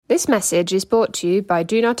This message is brought to you by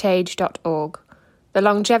DoNotAge.org, the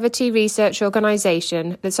longevity research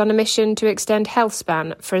organisation that's on a mission to extend health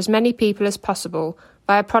span for as many people as possible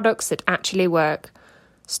via products that actually work.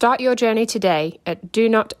 Start your journey today at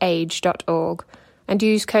DoNotAge.org and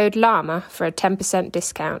use code LLAMA for a 10%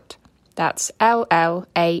 discount. That's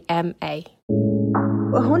LLAMA.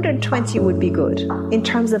 120 would be good in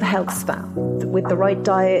terms of health span, with the right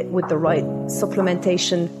diet, with the right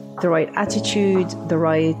supplementation, the right attitude, the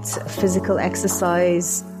right physical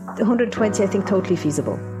exercise. 120, I think, totally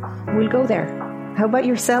feasible. We'll go there. How about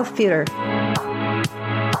yourself, Peter?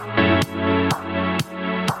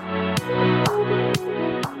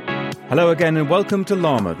 Hello again and welcome to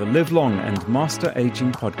LLAMA, the Live Long and Master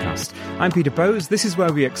Aging podcast. I'm Peter Bowes. This is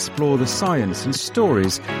where we explore the science and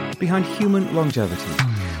stories behind human longevity.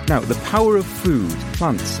 Now, the power of food,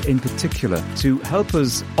 plants in particular, to help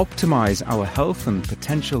us optimise our health and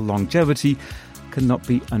potential longevity cannot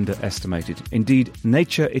be underestimated. Indeed,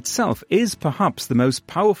 nature itself is perhaps the most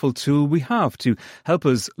powerful tool we have to help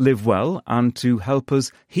us live well and to help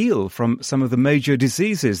us heal from some of the major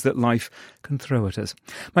diseases that life can throw at us.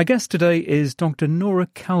 My guest today is Dr. Nora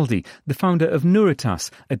Caldy, the founder of Nuritas,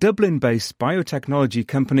 a Dublin-based biotechnology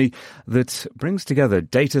company that brings together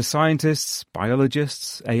data scientists,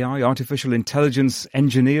 biologists, AI, artificial intelligence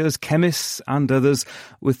engineers, chemists and others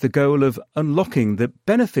with the goal of unlocking the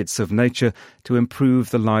benefits of nature to improve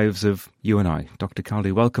the lives of you and I. Dr.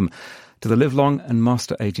 Caldy, welcome to the Live Long and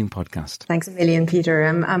Master Aging podcast. Thanks a million, Peter.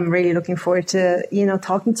 I'm really looking forward to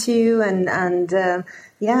talking to you and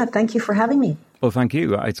thank you for having me. Well, thank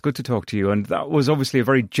you. It's good to talk to you. And that was obviously a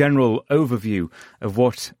very general overview of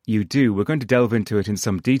what you do. We're going to delve into it in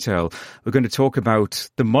some detail. We're going to talk about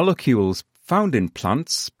the molecules found in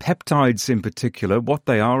plants, peptides in particular, what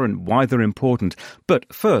they are and why they're important.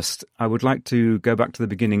 But first, I would like to go back to the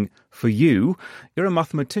beginning for you. You're a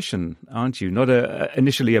mathematician, aren't you? Not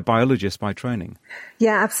initially a biologist by training.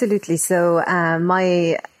 Yeah, absolutely. So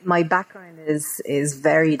my background is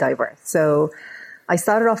very diverse. So I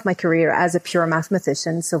started off my career as a pure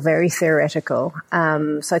mathematician, so very theoretical.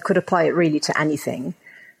 So I could apply it really to anything.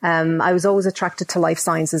 I was always attracted to life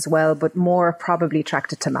science as well, but more probably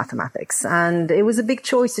attracted to mathematics. And it was a big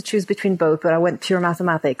choice to choose between both, but I went pure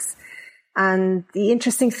mathematics. And the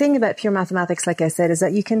interesting thing about pure mathematics, like I said, is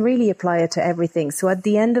that you can really apply it to everything. So at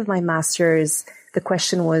the end of my master's, the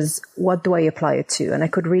question was, what do I apply it to? And I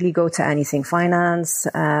could really go to anything: finance,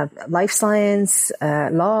 life science,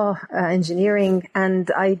 law, engineering. And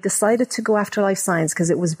I decided to go after life science because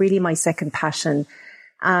it was really my second passion.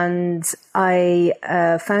 And I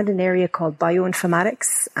found an area called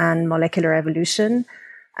bioinformatics and molecular evolution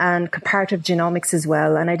and comparative genomics as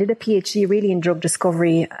well. And I did a PhD really in drug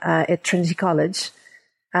discovery at Trinity College,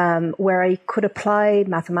 where I could apply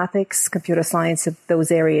mathematics, computer science, of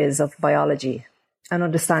those areas of biology and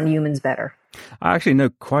understand humans better. I actually know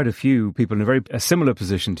quite a few people in a similar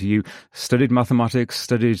position to you, studied mathematics,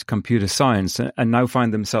 studied computer science, and now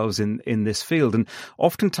find themselves in this field. And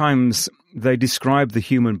oftentimes they describe the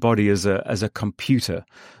human body as a computer,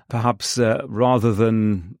 perhaps rather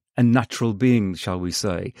than a natural being, shall we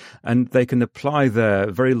say. And they can apply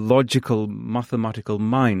their very logical mathematical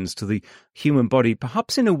minds to the human body,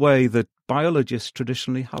 perhaps in a way that biologists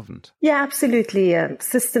traditionally haven't. Yeah, absolutely.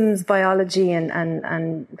 Systems biology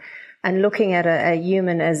and looking at a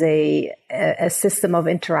human as a system of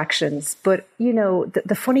interactions. But,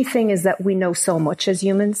 the funny thing is that we know so much as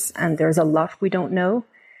humans, and there's a lot we don't know.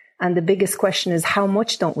 And the biggest question is, how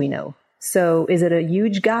much don't we know? So is it a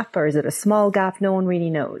huge gap or is it a small gap? No one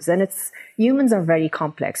really knows. And humans are very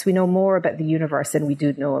complex. We know more about the universe than we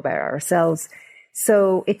do know about ourselves.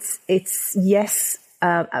 So it's yes,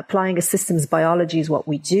 applying a systems biology is what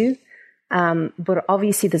we do. But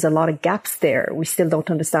obviously there's a lot of gaps there. We still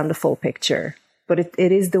don't understand the full picture, but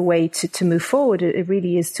it is the way to move forward. It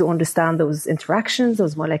really is to understand those interactions,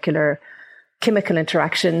 those molecular chemical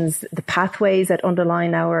interactions, the pathways that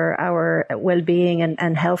underline our well-being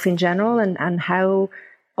and health in general, and how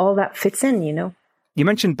all that fits in, You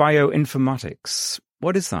mentioned bioinformatics.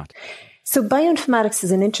 What is that? So bioinformatics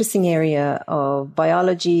is an interesting area of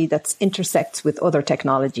biology that intersects with other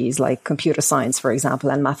technologies like computer science, for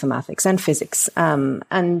example, and mathematics and physics.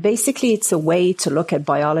 And basically it's a way to look at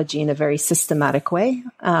biology in a very systematic way,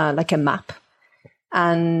 like a map,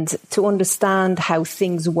 and to understand how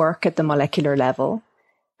things work at the molecular level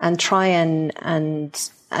and try and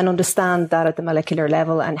understand that at the molecular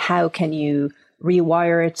level, and how can you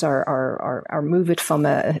rewire it or move it from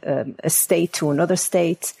a state to another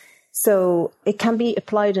state. So it can be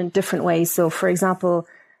applied in different ways. So, for example,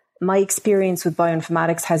 my experience with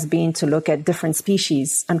bioinformatics has been to look at different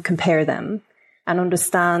species and compare them and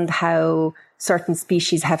understand how certain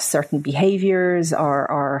species have certain behaviors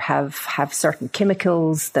or have certain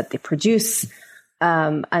chemicals that they produce,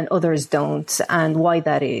 and others don't, and why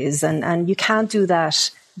that is. And you can't do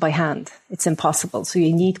that by hand. It's impossible. So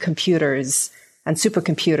you need computers and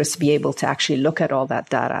supercomputers to be able to actually look at all that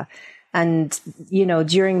data. And,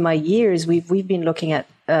 during my years, we've been looking at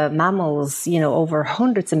mammals, over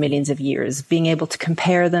hundreds of millions of years, being able to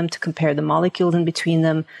compare the molecules in between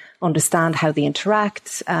them, understand how they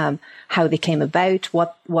interact, how they came about,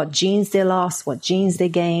 what genes they lost, what genes they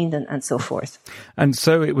gained, and so forth. And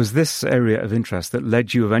so it was this area of interest that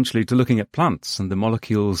led you eventually to looking at plants and the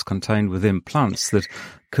molecules contained within plants that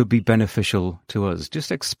could be beneficial to us.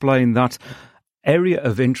 Just explain that area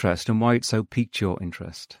of interest and why it so piqued your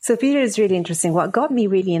interest. So, Peter, is really interesting. What got me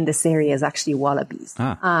really in this area is actually wallabies.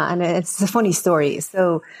 And it's a funny story.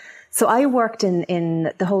 So I worked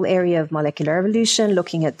in the whole area of molecular evolution,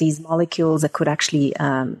 looking at these molecules that could actually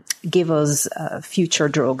give us future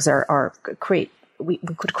drugs or we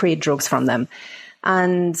could create drugs from them.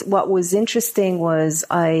 And what was interesting was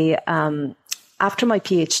after my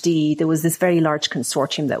PhD, there was this very large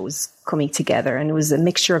consortium that was coming together, and it was a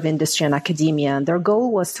mixture of industry and academia. And their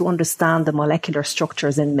goal was to understand the molecular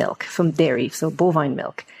structures in milk from dairy, so bovine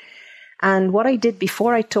milk. And what I did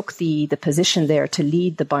before I took the position there to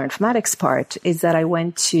lead the bioinformatics part is that I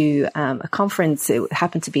went to a conference. It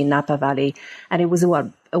happened to be in Napa Valley, and it was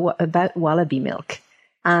about wallaby milk.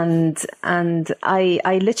 And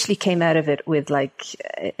I literally came out of it with I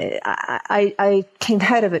came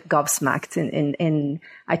out of it gobsmacked in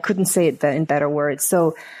I couldn't say it in better words.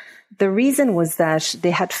 So the reason was that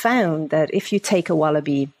they had found that if you take a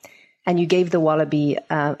wallaby and you gave the wallaby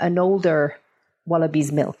an older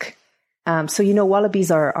wallaby's milk, so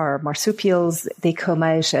wallabies are marsupials. They come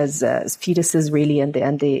out as fetuses really,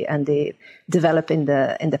 and they develop in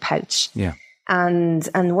the pouch. Yeah. And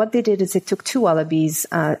what they did is they took two wallabies,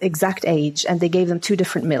 exact age, and they gave them two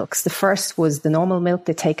different milks. The first was the normal milk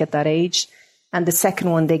they take at that age, and the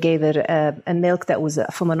second one they gave it a milk that was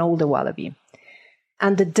from an older wallaby.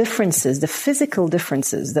 And the physical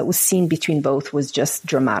differences that was seen between both was just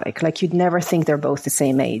dramatic. Like, you'd never think they're both the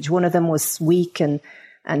same age. One of them was weak and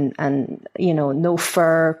no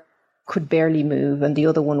fur, could barely move, and the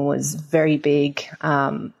other one was very big,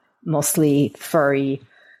 muscly, furry,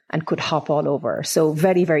 and could hop all over. So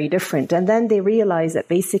very, very different. And then they realized that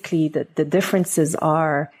basically the differences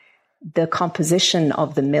are the composition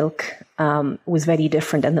of the milk was very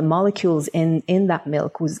different, and the molecules in that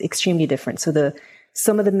milk was extremely different. So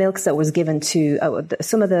some of the milks that was given to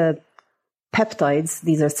some of the peptides,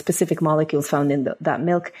 these are specific molecules found in that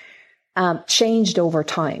milk, changed over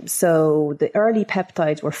time. So the early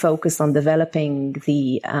peptides were focused on developing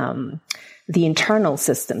the internal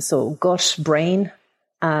system, so gut, brain,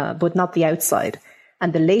 but not the outside.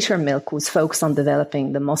 And the later milk was focused on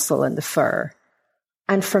developing the muscle and the fur.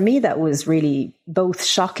 And for me, that was really both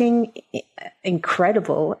shocking,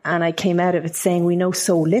 incredible. And I came out of it saying, we know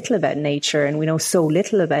so little about nature, and we know so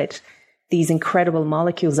little about these incredible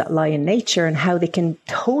molecules that lie in nature and how they can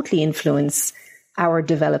totally influence our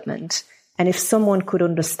development. And if someone could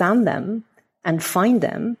understand them and find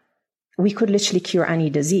them, we could literally cure any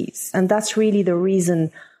disease. And that's really the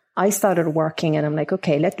reason I started working. And I'm like,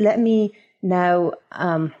 okay, let me now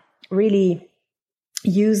really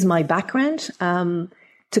use my background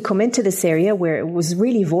to come into this area where it was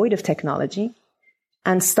really void of technology,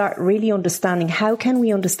 and start really understanding how can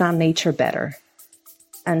we understand nature better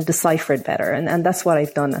and decipher it better. And that's what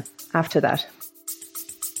I've done after that.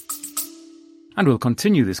 And we'll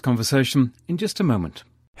continue this conversation in just a moment.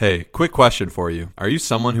 Hey, quick question for you. Are you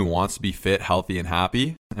someone who wants to be fit, healthy, and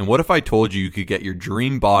happy? And what if I told you could get your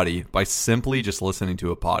dream body by simply just listening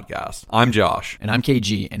to a podcast? I'm Josh. And I'm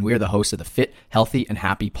KG, and we're the hosts of the Fit, Healthy, and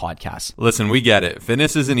Happy podcast. Listen, we get it.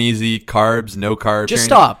 Fitness isn't easy. Carbs, no carbs. Just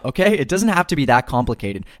stop, okay? It doesn't have to be that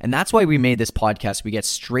complicated. And that's why we made this podcast. We get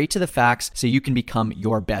straight to the facts so you can become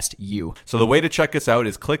your best you. So the way to check us out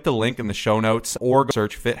is click the link in the show notes or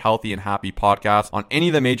search Fit, Healthy, and Happy podcast on any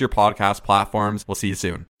of the major podcast platforms. We'll see you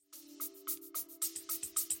soon.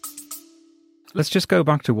 Let's just go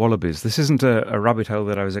back to wallabies. This isn't a rabbit hole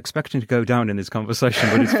that I was expecting to go down in this conversation,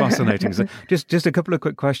 but it's fascinating. So just a couple of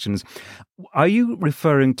quick questions. Are you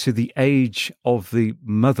referring to the age of the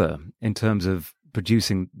mother in terms of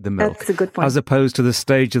producing the milk? That's a good point. As opposed to the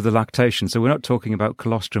stage of the lactation. So we're not talking about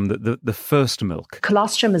colostrum, the first milk.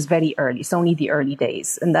 Colostrum is very early. It's only the early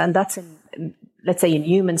days. And then that's in, let's say in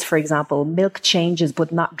humans, for example, milk changes,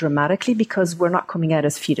 but not dramatically, because we're not coming out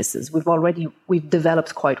as fetuses. We've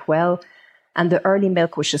developed quite well. And the early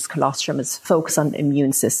milk, which is colostrum, is focused on the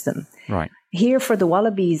immune system. Right. Here for the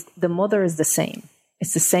wallabies, the mother is the same.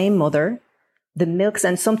 It's the same mother. The milks,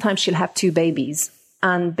 and sometimes she'll have 2 babies.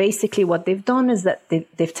 And basically what they've done is that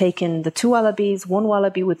they've taken the 2 wallabies, one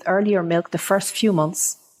wallaby with earlier milk the first few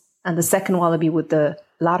months, and the second wallaby with the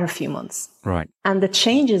latter few months. Right. And the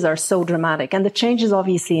changes are so dramatic. And the changes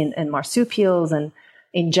obviously in marsupials and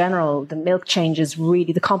in general, the milk changes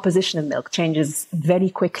really, the composition of milk changes very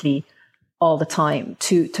quickly all the time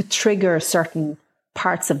to trigger certain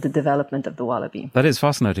parts of the development of the wallaby. That is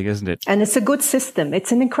fascinating, isn't it? And it's a good system.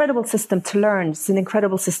 It's an incredible system to learn. It's an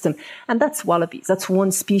incredible system. And that's wallabies. That's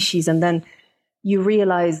one species. And then you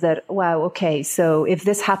realize that, wow, okay, so if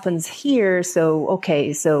this happens here, so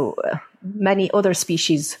many other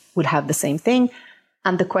species would have the same thing.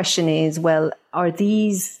 And the question is, well, are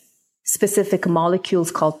these specific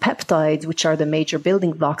molecules called peptides, which are the major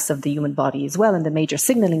building blocks of the human body as well, and the major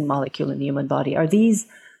signaling molecule in the human body, are these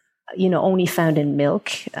only found in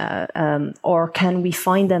milk, or can we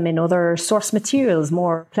find them in other source materials,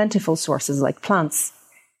 more plentiful sources like plants?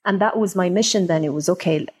 And that was my mission then. It was,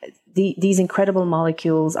 okay, these incredible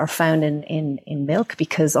molecules are found in milk,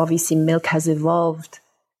 because obviously milk has evolved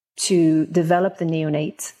to develop the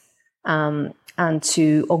neonate and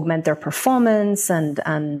to augment their performance,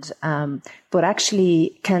 but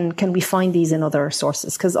actually, can we find these in other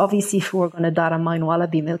sources? Because obviously, if we're going to data mine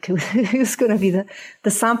wallaby milk, it's going to be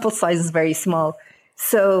the sample size is very small.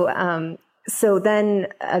 So then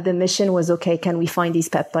the mission was, okay, can we find these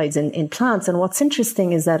peptides in plants? And what's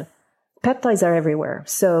interesting is that peptides are everywhere.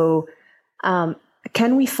 So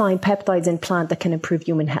can we find peptides in plant that can improve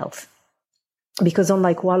human health? Because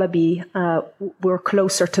unlike wallaby, we're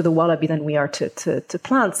closer to the wallaby than we are to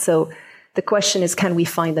plants. So the question is, can we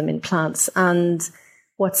find them in plants? And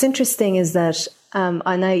what's interesting is that,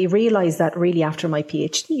 and I realized that really after my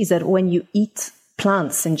PhD, is that when you eat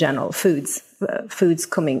plants in general, foods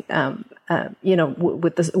coming, when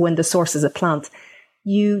the source is a plant,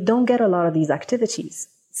 you don't get a lot of these activities.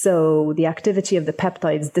 So the activity of the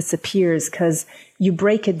peptides disappears because you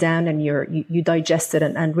break it down and you digest it,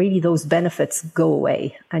 and really those benefits go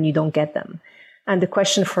away and you don't get them. And the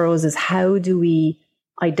question for us is, how do we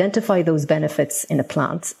identify those benefits in a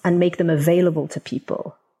plant and make them available to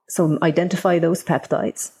people? So identify those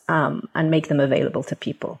peptides and make them available to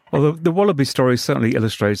people. Well, the wallaby story certainly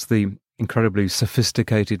illustrates the incredibly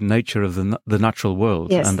sophisticated nature of the natural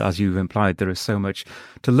world. Yes. And as you've implied, there is so much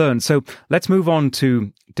to learn. So let's move on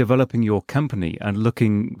to developing your company and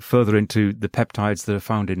looking further into the peptides that are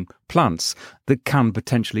found in plants that can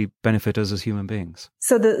potentially benefit us as human beings.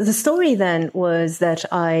 So the story then was that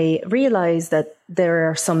I realized that there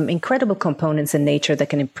are some incredible components in nature that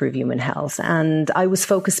can improve human health. And I was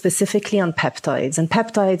focused specifically on peptides. And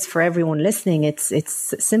peptides, for everyone listening, it's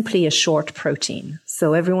simply a short protein.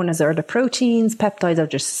 So everyone has heard of proteins. Peptides are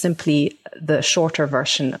just simply the shorter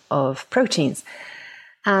version of proteins.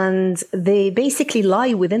 And they basically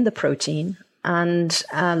lie within the protein. And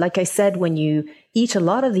like I said, when you eat a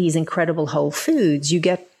lot of these incredible whole foods, you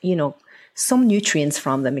get, some nutrients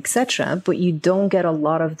from them, etc., but you don't get a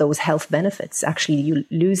lot of those health benefits. Actually, you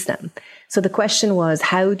lose them. So the question was,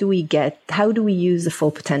 how do we use the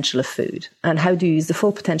full potential of food? And how do you use the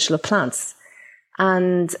full potential of plants?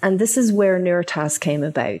 And this is where Neuritas came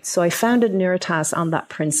about. So I founded Neuritas on that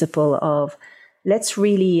principle of, let's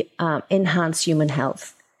really enhance human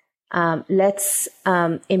health. Let's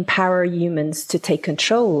empower humans to take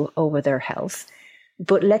control over their health.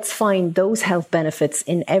 But let's find those health benefits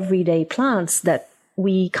in everyday plants that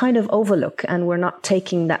we kind of overlook, and we're not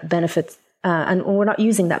taking that benefit and we're not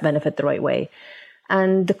using that benefit the right way.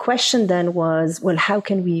 And the question then was, well, how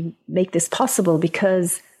can we make this possible?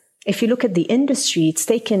 Because if you look at the industry, it's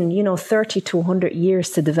taken, 30 to 100 years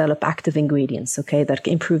to develop active ingredients, okay, that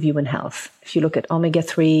improve human health. If you look at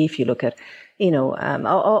omega-3, if you look at,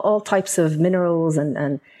 all types of minerals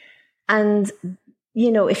and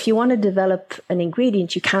if you want to develop an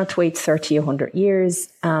ingredient, you can't wait 30 or 100 years.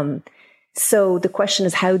 So the question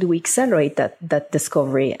is, how do we accelerate that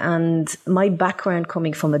discovery? And my background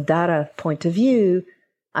coming from a data point of view,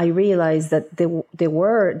 I realized that there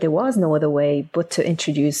was no other way but to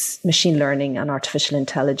introduce machine learning and artificial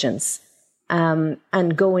intelligence,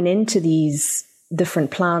 and going into these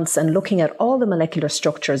different plants and looking at all the molecular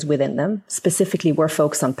structures within them. Specifically, we're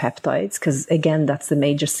focused on peptides because, again, that's the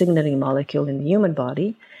major signaling molecule in the human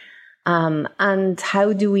body. And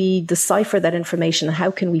how do we decipher that information?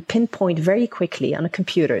 How can we pinpoint very quickly on the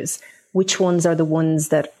computers which ones are the ones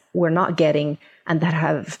that we're not getting and that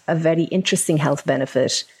have a very interesting health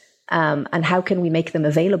benefit? And how can we make them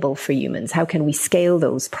available for humans? How can we scale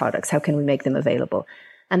those products? How can we make them available?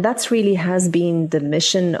 And that's really has been the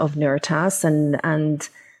mission of Neuritas. And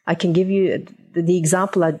I can give you the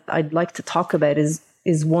example I'd like to talk about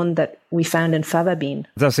is one that we found in fava bean.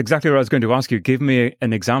 That's exactly what I was going to ask you. Give me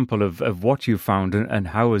an example of what you found and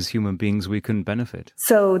how as human beings we can benefit.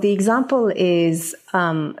 So the example is,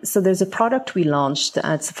 so there's a product we launched.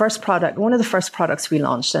 It's the first product, one of the first products we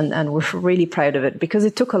launched, and we're really proud of it because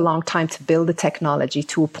it took a long time to build the technology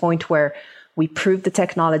to a point where we proved the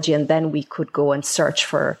technology and then we could go and search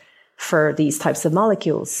for these types of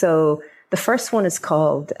molecules. So the first one is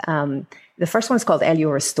called Elio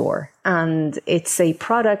Restore, and it's a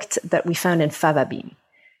product that we found in fava bean.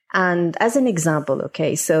 And as an example,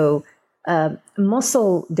 okay, so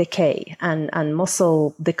muscle decay and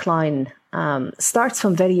muscle decline starts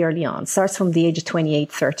from very early on, starts from the age of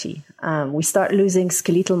 28, 30. We start losing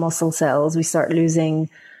skeletal muscle cells, we start losing,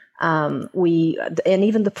 and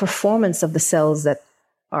even the performance of the cells that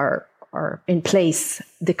are in place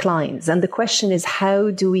declines. And the question is, how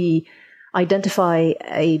do we identify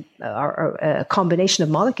a combination of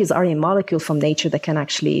molecules or a molecule from nature that can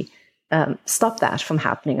actually stop that from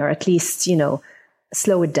happening, or at least,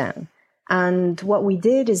 slow it down. And what we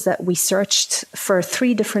did is that we searched for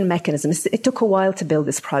 3 different mechanisms. It took a while to build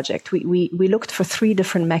this project. We looked for 3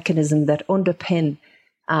 different mechanisms that underpin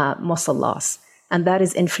muscle loss. And that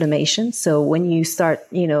is inflammation. So when you start,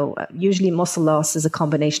 usually muscle loss is a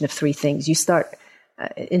combination of 3 things. You start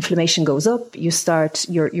inflammation goes up, you start,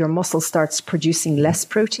 your muscle starts producing less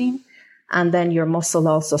protein, and then your muscle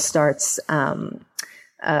also starts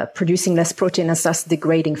producing less protein and starts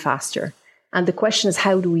degrading faster. And the question is,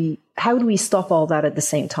 how do we stop all that at the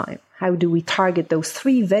same time? How do we target those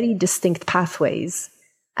 3 very distinct pathways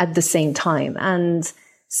at the same time? And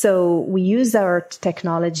so we used our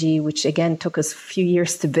technology, which again took us a few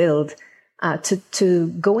years to build, to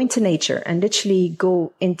go into nature and literally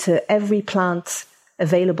go into every plant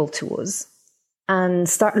available to us and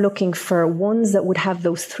start looking for ones that would have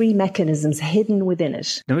those 3 mechanisms hidden within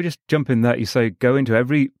it. Let me just jump in there. You say go into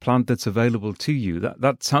every plant that's available to you.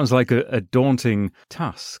 That sounds like a daunting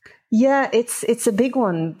task. Yeah, it's a big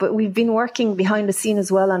one, but we've been working behind the scene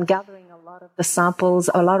as well on gathering a lot of the samples,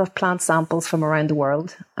 a lot of plant samples from around the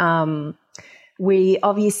world. We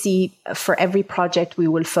obviously, for every project, we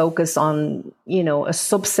will focus on, a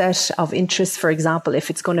subset of interest. For example, if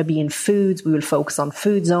it's going to be in foods, we will focus on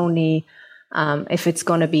foods only. If it's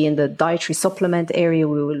going to be in the dietary supplement area,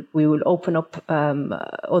 we will open up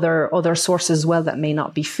other sources as well that may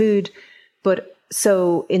not be food. But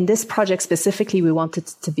so in this project specifically, we wanted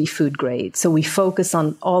it to be food grade. So we focus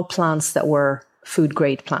on all plants that were food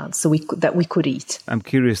grade plants, so that we could eat. I'm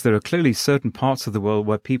curious, there are clearly certain parts of the world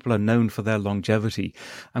where people are known for their longevity.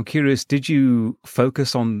 I'm curious, did you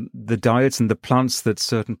focus on the diets and the plants that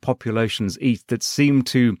certain populations eat that seem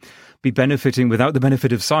to be benefiting without the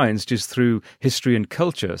benefit of science, just through history and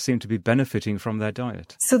culture, seem to be benefiting from their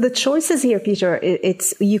diet? So the choices here, Peter,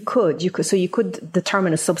 you could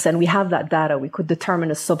determine a subset, and we have that data. We could determine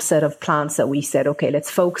a subset of plants that we said, okay, let's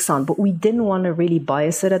focus on, but we didn't want to really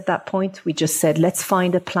bias it at that point. We just said, let's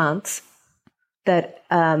find a plant that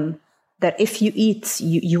if you eat,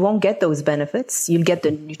 you won't get those benefits. You'll get the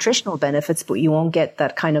nutritional benefits, but you won't get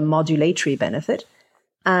that kind of modulatory benefit.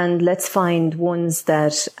 And let's find ones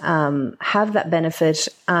that have that benefit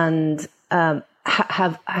and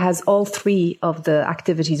has all 3 of the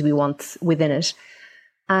activities we want within it.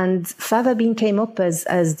 And fava bean came up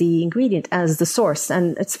as the ingredient, as the source.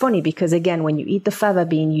 And it's funny because, again, when you eat the fava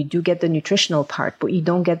bean, you do get the nutritional part, but you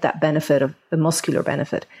don't get that benefit of the muscular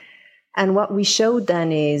benefit. And what we showed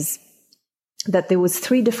then is that there was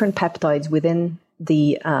 3 different peptides within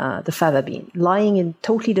the fava bean, lying in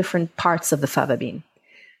totally different parts of the fava bean,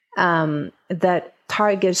 that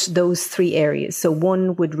target those 3 areas. So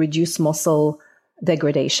one would reduce muscle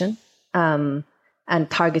degradation, and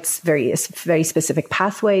targets very specific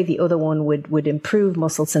pathway. The other one would improve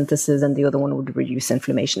muscle synthesis, and the other one would reduce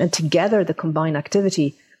inflammation. And together, the combined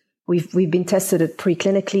activity, we've been tested it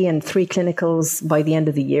preclinically and 3 clinicals by the end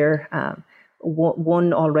of the year.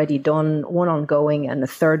 One already done, one ongoing, and a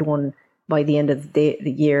third one by the end of the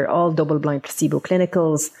year. All double-blind placebo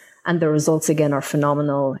clinicals, and the results again are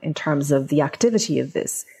phenomenal in terms of the activity of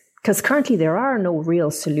this. Because currently there are no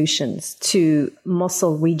real solutions to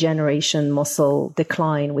muscle regeneration, muscle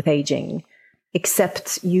decline with aging,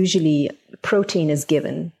 except usually protein is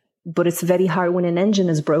given. But it's very hard when an engine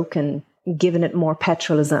is broken, giving it more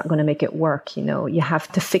petrol is not going to make it work. You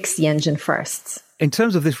have to fix the engine first. In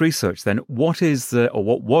terms of this research, then, what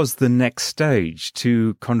was the next stage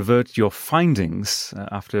to convert your findings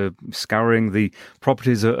after scouring the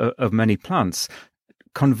properties of many plants,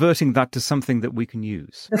 converting that to something that we can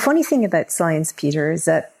use? The funny thing about science, Peter, is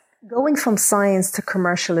that going from science to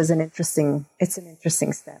commercial is an interesting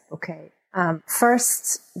step. Okay.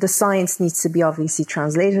 First, the science needs to be obviously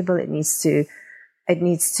translatable. It needs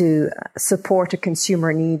to support a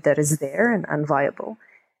consumer need that is there and viable.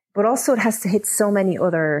 But also it has to hit so many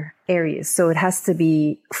other areas. So it has to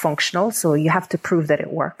be functional. So you have to prove that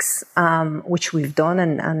it works, which we've done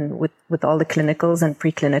and with all the clinicals and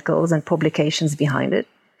preclinicals and publications behind it.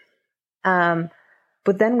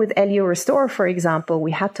 But then with Elio Restore, for example,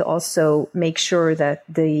 we had to also make sure that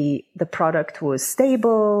the product was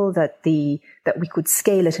stable, that we could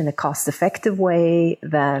scale it in a cost-effective way,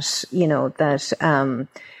 that you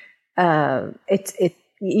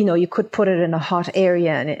could put it in a hot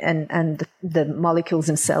area and the molecules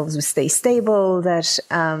themselves would stay stable, that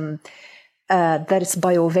it's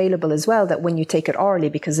bioavailable as well, that when you take it orally,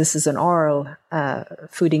 because this is an oral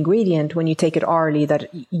food ingredient, when you take it orally, that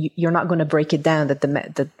you're not going to break it down,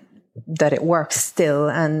 that it works still.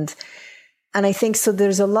 And I think so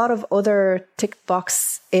there's a lot of other tick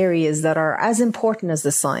box areas that are as important as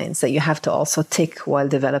the science that you have to also tick while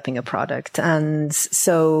developing a product. And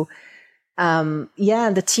so,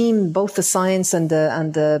 the team, both the science and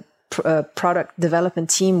the product development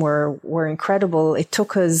team were incredible. It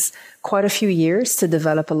took us quite a few years to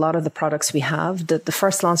develop a lot of the products we have. The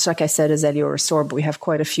first launch, like I said, is Elio Restore, but we have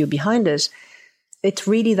quite a few behind it. It's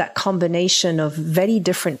really that combination of very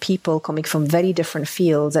different people coming from very different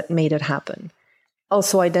fields that made it happen.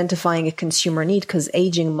 Also identifying a consumer need, because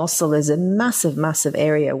aging muscle is a massive, massive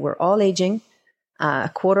area. We're all aging.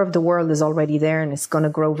 A quarter of the world is already there, and it's going to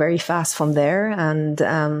grow very fast from there. And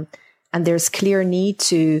there's clear need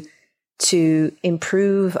to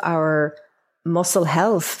improve our muscle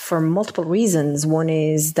health for multiple reasons. One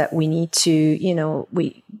is that we need to,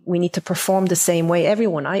 we need to perform the same way.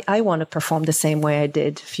 Everyone, I want to perform the same way I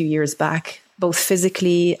did a few years back, both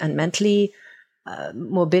physically and mentally.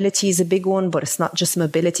 Mobility is a big one, but it's not just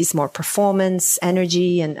mobility, it's more performance,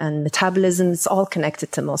 energy and metabolism. It's all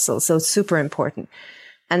connected to muscle. So it's super important.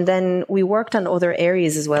 And then we worked on other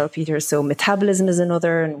areas as well, Peter. So metabolism is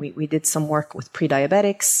another, and we did some work with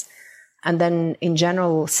pre-diabetics. And then in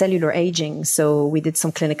general, cellular aging. So we did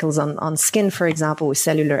some clinicals on skin, for example, with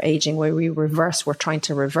cellular aging, where we're trying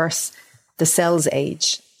to reverse the cell's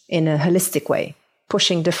age in a holistic way,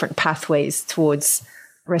 pushing different pathways towards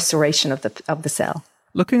restoration of the cell.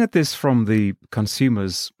 Looking at this from the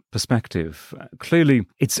consumer's perspective, clearly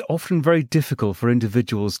it's often very difficult for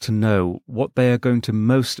individuals to know what they are going to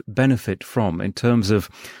most benefit from in terms of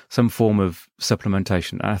some form of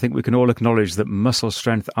supplementation. And I think we can all acknowledge that muscle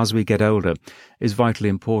strength as we get older is vitally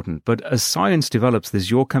important. But as science develops,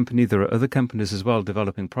 there's your company, there are other companies as well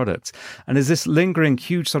developing products. And there's this lingering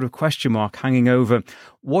huge sort of question mark hanging over,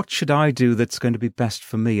 what should I do that's going to be best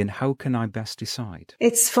for me, and how can I best decide?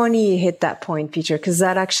 It's funny you hit that point, Peter, because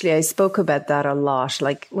that actually, I spoke about that a lot.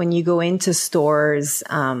 Like when you go into stores,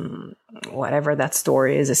 whatever that store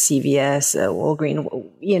is, a CVS, a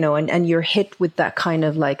Walgreens, and you're hit with that kind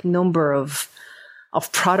of like number of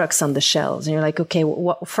products on the shelves. And you're like, okay,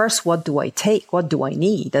 first, what do I take? What do I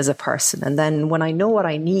need as a person? And then when I know what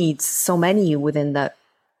I need, so many within that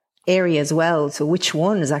area as well. So which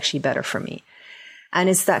one is actually better for me? And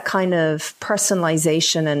it's that kind of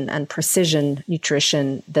personalization and precision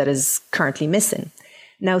nutrition that is currently missing.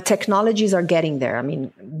 Now, technologies are getting there. I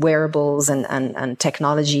mean, wearables and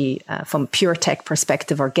technology from pure tech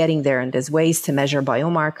perspective are getting there. And there's ways to measure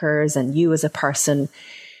biomarkers and you as a person.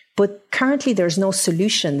 But currently, there's no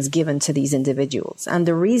solutions given to these individuals. And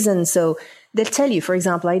the reason, so they'll tell you, for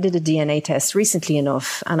example, I did a DNA test recently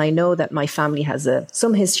enough, and I know that my family has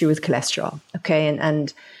some history with cholesterol. Okay.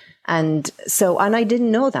 And so I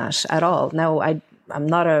didn't know that at all. Now, I'm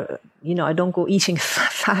not I don't go eating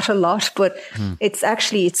fat a lot, but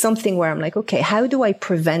it's something where I'm like, okay, how do I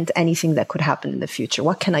prevent anything that could happen in the future?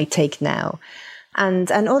 What can I take now?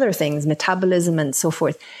 And other things, metabolism and so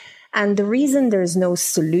forth. And the reason there's no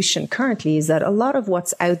solution currently is that a lot of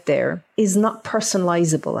what's out there is not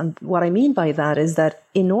personalizable. And what I mean by that is that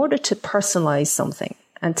in order to personalize something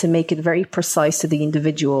and to make it very precise to the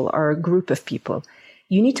individual or a group of people,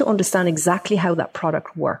 you need to understand exactly how that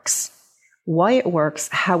product works, why it works,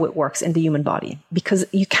 how it works in the human body, because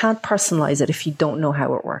you can't personalize it if you don't know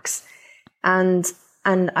how it works. And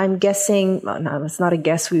I'm guessing, no, it's not a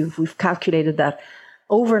guess, we've calculated that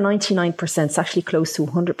over 99%, it's actually close to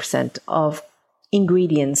 100% of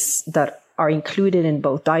ingredients that are included in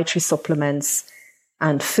both dietary supplements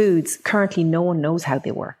and foods, currently no one knows how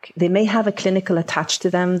they work. They may have a clinical attached to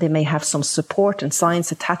them, they may have some support and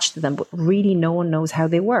science attached to them, but really no one knows how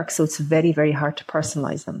they work. So it's very, very hard to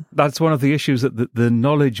personalize them. That's one of the issues, that the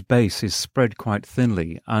knowledge base is spread quite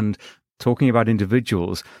thinly. And talking about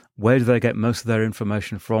individuals, where do they get most of their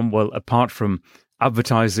information from? Well, apart from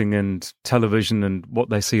advertising and television and what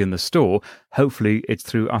they see in the store, hopefully it's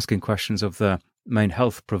through asking questions of the main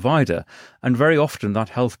health provider. And very often that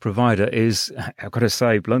health provider is, I've got to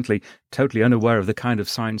say bluntly, totally unaware of the kind of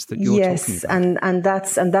science that you're talking about.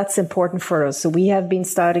 Yes, and that's important for us. So we have been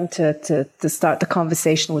starting to start the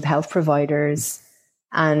conversation with health providers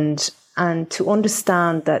and to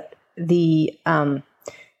understand that the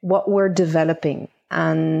what we're developing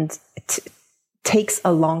and takes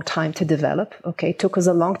a long time to develop. Okay, it took us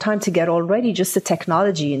a long time to get already just the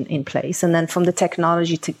technology in place, and then from the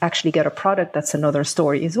technology to actually get a product, that's another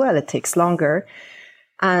story as well. It takes longer,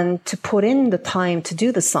 and to put in the time to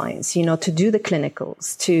do the science, to do the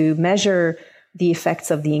clinicals, to measure the effects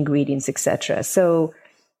of the ingredients, etc. So,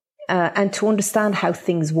 and to understand how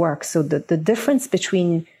things work. So the difference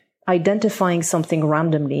between identifying something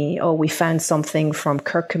randomly, we found something from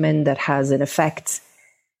curcumin that has an effect,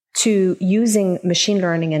 to using machine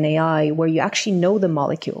learning and AI where you actually know the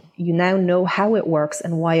molecule. You now know how it works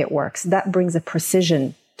and why it works. That brings a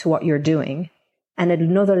precision to what you're doing and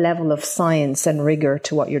another level of science and rigor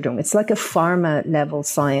to what you're doing. It's like a pharma level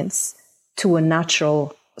science to a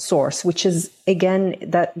natural source, which is, again,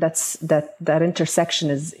 that intersection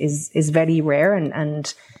is very rare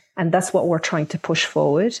and that's what we're trying to push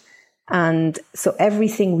forward. And so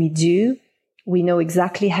everything we do, we know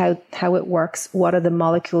exactly how it works, what are the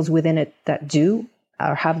molecules within it that do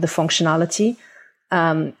or have the functionality,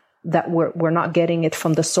 that we're not getting it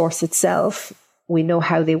from the source itself. We know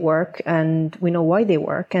how they work and we know why they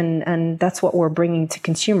work. And that's what we're bringing to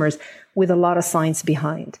consumers with a lot of science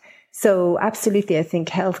behind. So absolutely, I think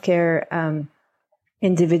healthcare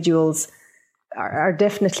individuals are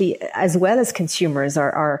definitely, as well as consumers,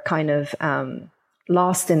 are kind of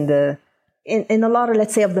lost in a lot of,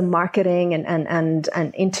 let's say, of the marketing and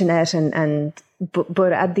internet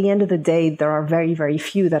but at the end of the day, there are very, very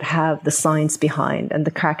few that have the science behind and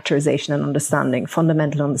the characterization and understanding,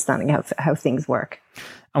 fundamental understanding of how things work.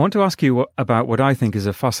 I want to ask you about what I think is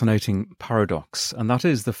a fascinating paradox, and that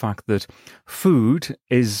is the fact that food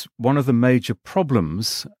is one of the major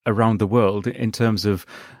problems around the world in terms of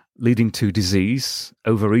leading to disease,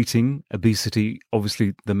 overeating, obesity,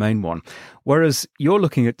 obviously the main one. Whereas you're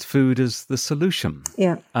looking at food as the solution.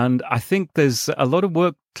 Yeah. And I think there's a lot of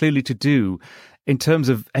work clearly to do in terms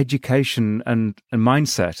of education and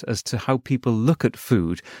mindset as to how people look at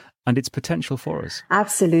food and its potential for us.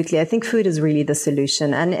 Absolutely. I think food is really the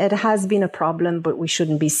solution. And it has been a problem, but we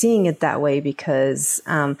shouldn't be seeing it that way because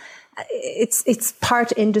it's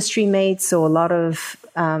part industry made. So a lot of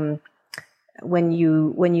when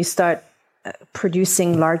you start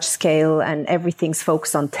producing large scale and everything's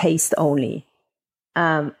focused on taste only,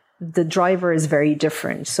 the driver is very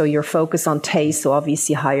different. So you're focused on taste, so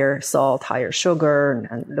obviously higher salt, higher sugar,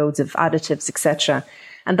 and loads of additives, etc.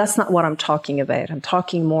 And that's not what I'm talking about. I'm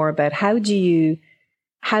talking more about how do you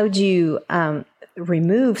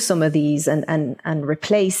remove some of these and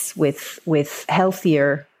replace with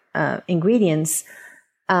healthier ingredients.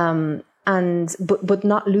 But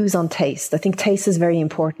not lose on taste. I think taste is very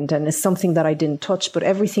important and is something that I didn't touch, but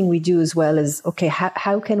everything we do as well is, okay,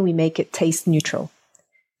 how can we make it taste neutral,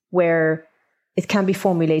 where it can be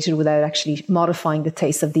formulated without actually modifying the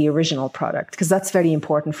taste of the original product? Because that's very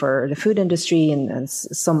important for the food industry and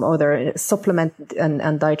some other supplement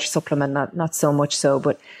and dietary supplement, not so much so.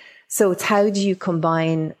 But so it's how do you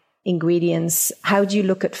combine ingredients? How do you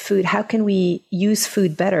look at food? How can we use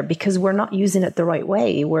food better? Because we're not using it the right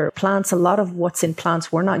way. Where plants, a lot of what's in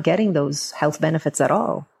plants, we're not getting those health benefits at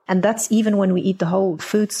all. And that's even when we eat the whole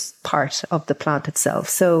foods part of the plant itself.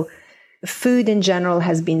 So food in general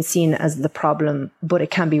has been seen as the problem, but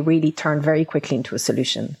it can be really turned very quickly into a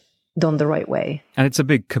solution, done the right way. And it's a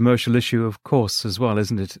big commercial issue, of course, as well,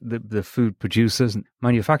 isn't it? The food producers and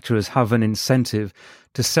manufacturers have an incentive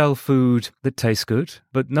to sell food that tastes good,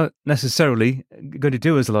 but not necessarily going to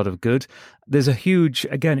do us a lot of good. There's a huge,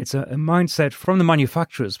 again, it's a mindset from the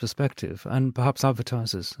manufacturer's perspective and perhaps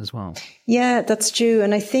advertisers as well. Yeah, that's true.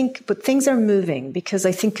 And I think, but things are moving because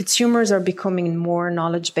I think consumers are becoming more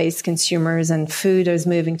knowledge-based consumers and food is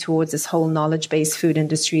moving towards this whole knowledge-based food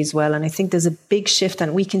industry as well. And I think there's a big shift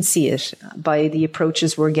and we can see it by the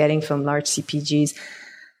approaches we're getting from large CPGs.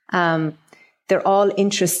 They're all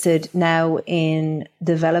interested now in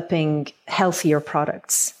developing healthier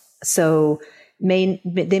products. So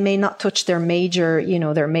they may not touch their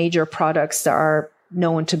major products that are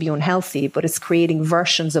known to be unhealthy, but it's creating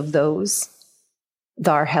versions of those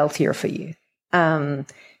that are healthier for you,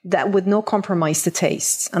 that with no compromise to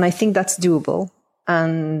taste. And I think that's doable.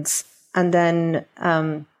 And then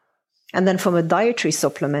And then from a dietary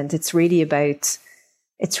supplement, it's really about,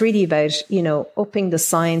 upping the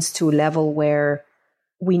science to a level where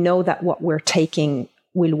we know that what we're taking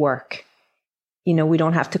will work. We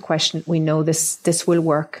don't have to question. We know this will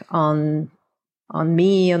work on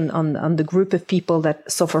me, on the group of people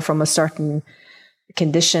that suffer from a certain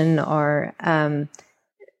condition, or and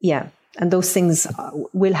those things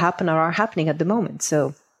will happen or are happening at the moment.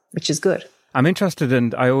 So, which is good. I'm interested,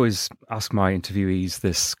 and I always ask my interviewees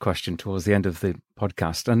this question towards the end of the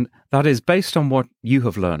podcast, and that is based on what you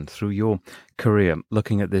have learned through your career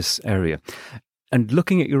looking at this area and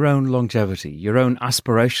looking at your own longevity, your own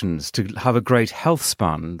aspirations to have a great health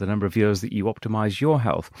span, the number of years that you optimize your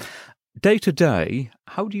health. Day to day,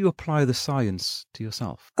 how do you apply the science to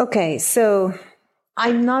yourself? Okay, so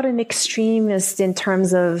I'm not an extremist in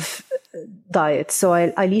terms of diet, so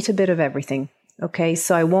I'll eat a bit of everything. Okay,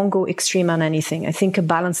 so I won't go extreme on anything. I think a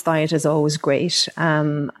balanced diet is always great.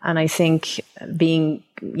 And I think having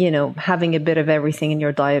a bit of everything in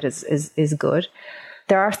your diet is good.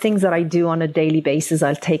 There are things that I do on a daily basis.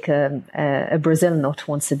 I'll take a Brazil nut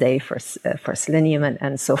once a day for selenium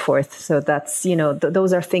and so forth. So that's,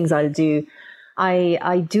 those are things I'll do.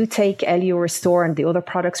 I do take Elio Restore and the other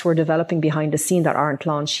products we're developing behind the scene that aren't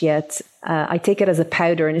launched yet. I take it as a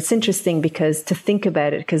powder, and it's interesting because to think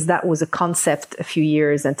about it, because that was a concept a few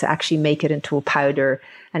years, and to actually make it into a powder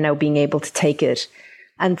and now being able to take it.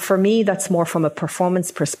 And for me, that's more from a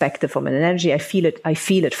performance perspective, from an energy. I feel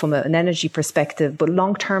it from an energy perspective. But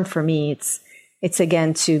long term for me, it's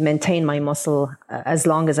again to maintain my muscle as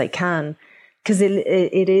long as I can. Because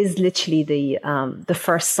it is literally the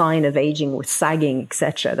first sign of aging with sagging,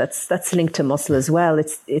 etc. That's linked to muscle as well.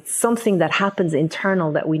 It's something that happens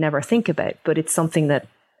internal that we never think about, but it's something that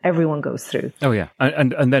everyone goes through. Oh yeah,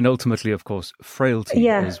 and then ultimately, of course, frailty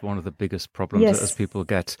is one of the biggest problems as people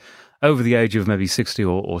get over the age of maybe 60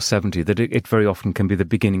 or 70. That it very often can be the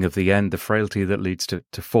beginning of the end, the frailty that leads to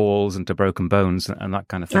falls and to broken bones and that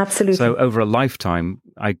kind of thing. Absolutely. So over a lifetime,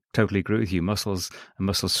 I totally agree with you. Muscles and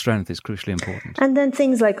muscle strength is crucially important. And then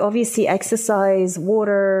things like obviously exercise,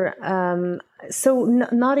 water. So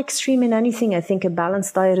not extreme in anything. I think a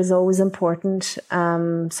balanced diet is always important.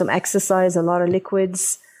 Some exercise, a lot of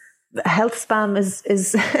liquids. Health span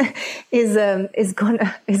is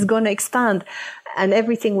gonna expand, and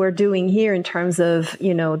everything we're doing here in terms of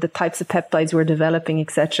the types of peptides we're developing,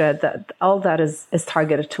 etc. That all that is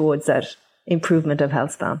targeted towards that improvement of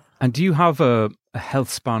health span. And do you have a health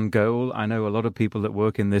span goal? I know a lot of people that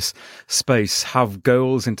work in this space have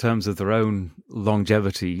goals in terms of their own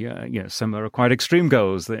longevity. Some are quite extreme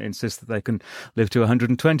goals that insist that they can live to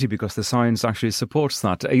 120 because the science actually supports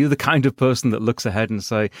that. Are you the kind of person that looks ahead and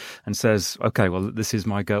says, okay, well, this is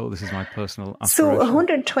my goal, this is my personal aspiration? So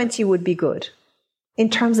 120 would be good in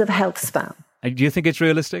terms of health span. Do you think it's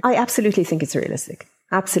realistic? I absolutely think it's realistic.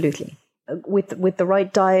 Absolutely. With the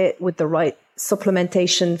right diet, with the right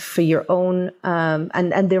supplementation for your own,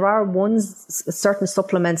 and there are certain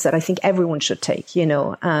supplements that I think everyone should take.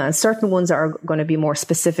 Certain ones are going to be more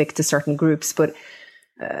specific to certain groups, but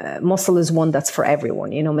muscle is one that's for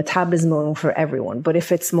everyone. Metabolism for everyone. But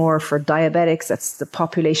if it's more for diabetics, that's the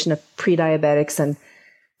population of pre-diabetics and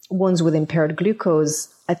ones with impaired glucose.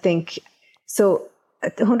 I think so.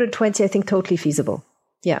 At 120, I think totally feasible.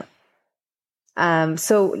 Yeah. And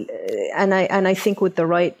I think with the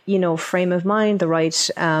right, frame of mind, the right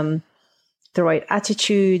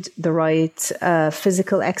attitude, the right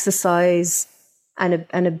physical exercise, and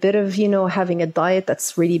a bit of, having a diet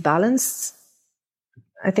that's really balanced,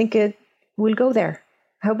 I think it will go there.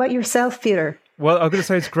 How about yourself, Peter? Well, I'm going to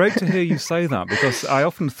say it's great to hear you say that, because I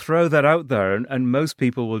often throw that out there and most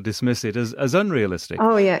people will dismiss it as unrealistic.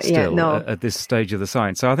 Oh, yeah, no. At this stage of the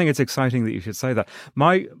science. So I think it's exciting that you should say that.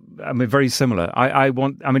 Very similar.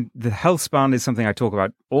 The health span is something I talk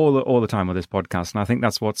about all the time on this podcast, and I think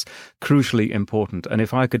that's what's crucially important. And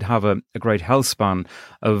if I could have a great health span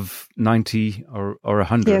of 90 or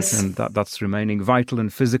 100, and that's remaining vital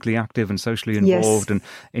and physically active and socially involved and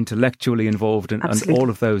intellectually involved and all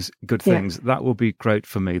of those good things, that will be great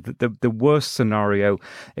for me. The worst scenario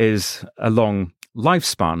is a long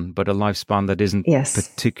lifespan, but a lifespan that isn't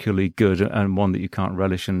particularly good and one that you can't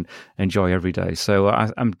relish and enjoy every day. So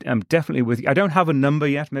I'm definitely with you. I don't have a number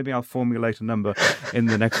yet. Maybe I'll formulate a number in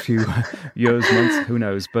the next few years, months, who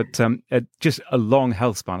knows. But just a long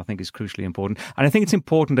health span, I think, is crucially important. And I think it's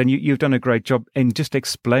important, and you've done a great job in just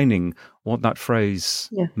explaining what that phrase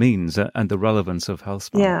means and the relevance of health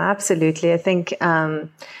span. Yeah, absolutely. I think,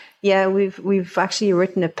 we've actually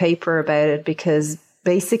written a paper about it, because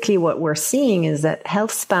basically what we're seeing is that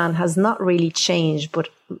health span has not really changed, but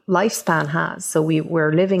lifespan has. So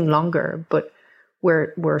we're living longer, but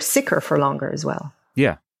we're sicker for longer as well.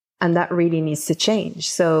 Yeah. And that really needs to change.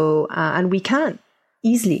 So, and we can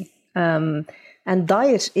easily. And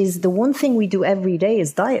diet is the one thing we do every day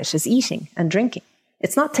is diet, is eating and drinking.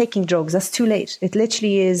 It's not taking drugs. That's too late. It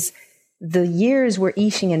literally is the years we're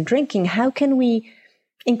eating and drinking. How can we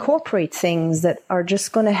incorporate things that are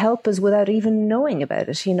just going to help us without even knowing about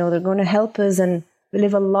it? You know, they're going to help us and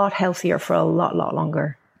live a lot healthier for a lot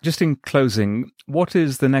longer. Just in closing, what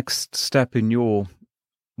is the next step in your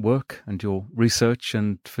work and your research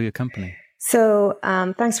and for your company? So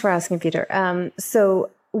thanks for asking, Peter. So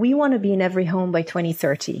we want to be in every home by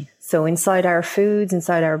 2030. So inside our foods,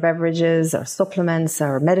 inside our beverages, our supplements,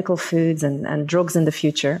 our medical foods and drugs in the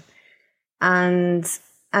future. And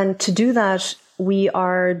to do that, we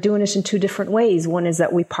are doing it in two different ways. One is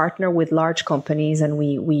that we partner with large companies and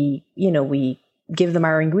we give them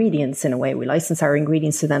our ingredients in a way. We license our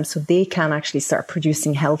ingredients to them so they can actually start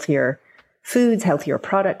producing healthier foods, healthier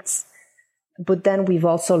products. But then we've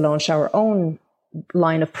also launched our own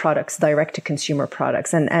line of products, direct-to-consumer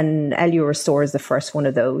products. And LU Restore is the first one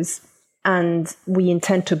of those. And we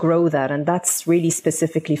intend to grow that. And that's really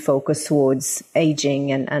specifically focused towards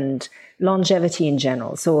aging and longevity in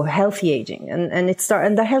general. So healthy aging. And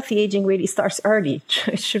the healthy aging really starts early.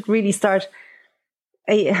 It should really start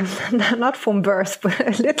not from birth, but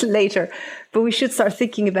a little later. But we should start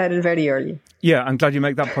thinking about it very early. Yeah, I'm glad you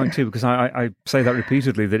make that point too, because I say that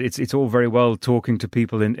repeatedly, that it's all very well talking to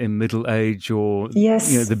people in middle age or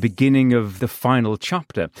the beginning of the final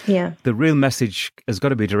chapter. Yeah. The real message has got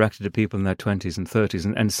to be directed to people in their 20s and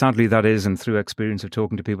 30s. And sadly that is, and through experience of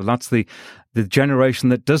talking to people, that's the generation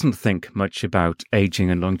that doesn't think much about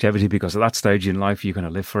aging and longevity, because at that stage in life you're going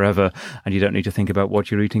to live forever and you don't need to think about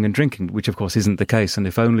what you're eating and drinking, which of course isn't the case. And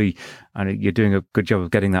if only, and you're doing a good job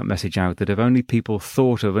of getting that message out, that if only people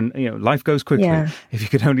thought of, and life goes quickly. Yeah. If you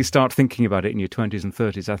could only start thinking about it in your 20s and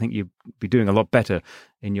 30s, I think you'd be doing a lot better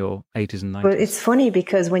in your 80s and 90s. But it's funny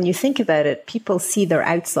because when you think about it, people see their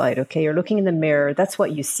outside, okay? You're looking in the mirror, that's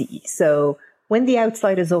what you see. So when the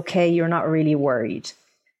outside is okay, you're not really worried.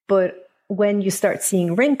 But when you start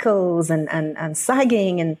seeing wrinkles and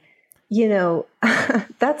sagging and,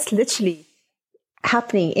 that's literally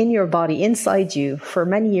happening in your body, inside you for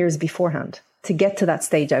many years beforehand to get to that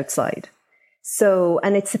stage outside. So,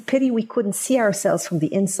 and it's a pity we couldn't see ourselves from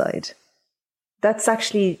the inside. That's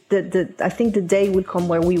actually I think the day will come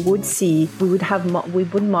where we would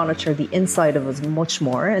monitor the inside of us much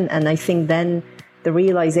more. And I think then the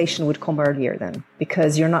realization would come earlier then,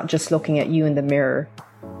 because you're not just looking at you in the mirror.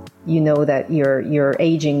 You know that you're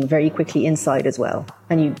aging very quickly inside as well.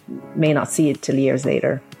 And you may not see it till years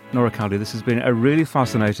later. Nora Caldy, this has been a really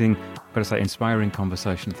fascinating, inspiring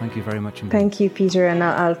conversation. Thank you very much indeed. Thank you, Peter, and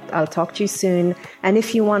I'll talk to you soon. And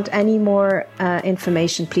if you want any more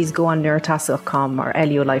information, please go on neurotas.com or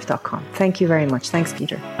luolife.com. Thank you very much. Thanks,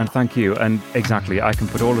 Peter. And thank you. And exactly, I can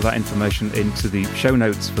put all of that information into the show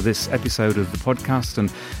notes for this episode of the podcast.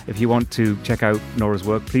 And if you want to check out Nora's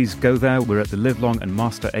work, please go there. We're at the Live Long and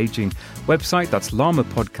Master Aging website. That's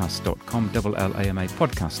lamapodcast.com, LLAMA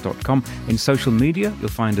podcast.com. In social media, you'll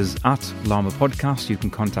find us at Lama Podcast. You can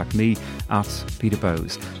contact me at Peter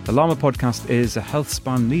Bowes. The Lama Podcast is a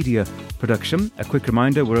HealthSpan Media production. A quick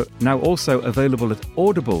reminder, we're now also available at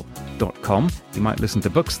audible.com. You might listen to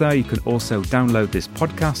books there. You can also download this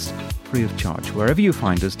podcast free of charge. Wherever you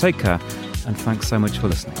find us, take care, and thanks so much for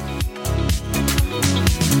listening.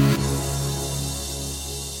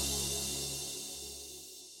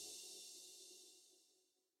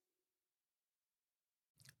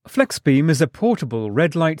 FlexBeam is a portable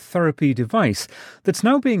red light therapy device that's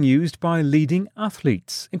now being used by leading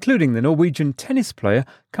athletes, including the Norwegian tennis player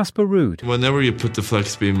Casper Ruud. Whenever you put the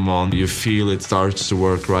FlexBeam on, you feel it starts to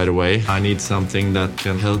work right away. I need something that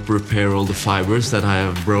can help repair all the fibers that I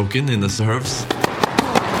have broken in the nerves.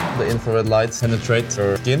 The infrared lights penetrate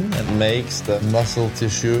your skin and makes the muscle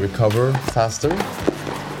tissue recover faster.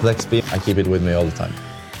 FlexBeam, I keep it with me all the time.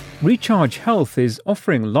 Recharge Health is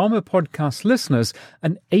offering Lama Podcast listeners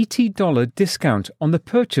an $80 discount on the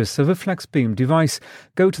purchase of a FlexBeam device.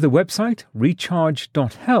 Go to the website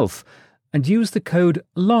recharge.health and use the code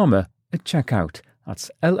LAMA at checkout.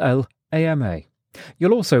 That's LLAMA.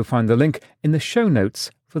 You'll also find the link in the show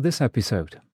notes for this episode.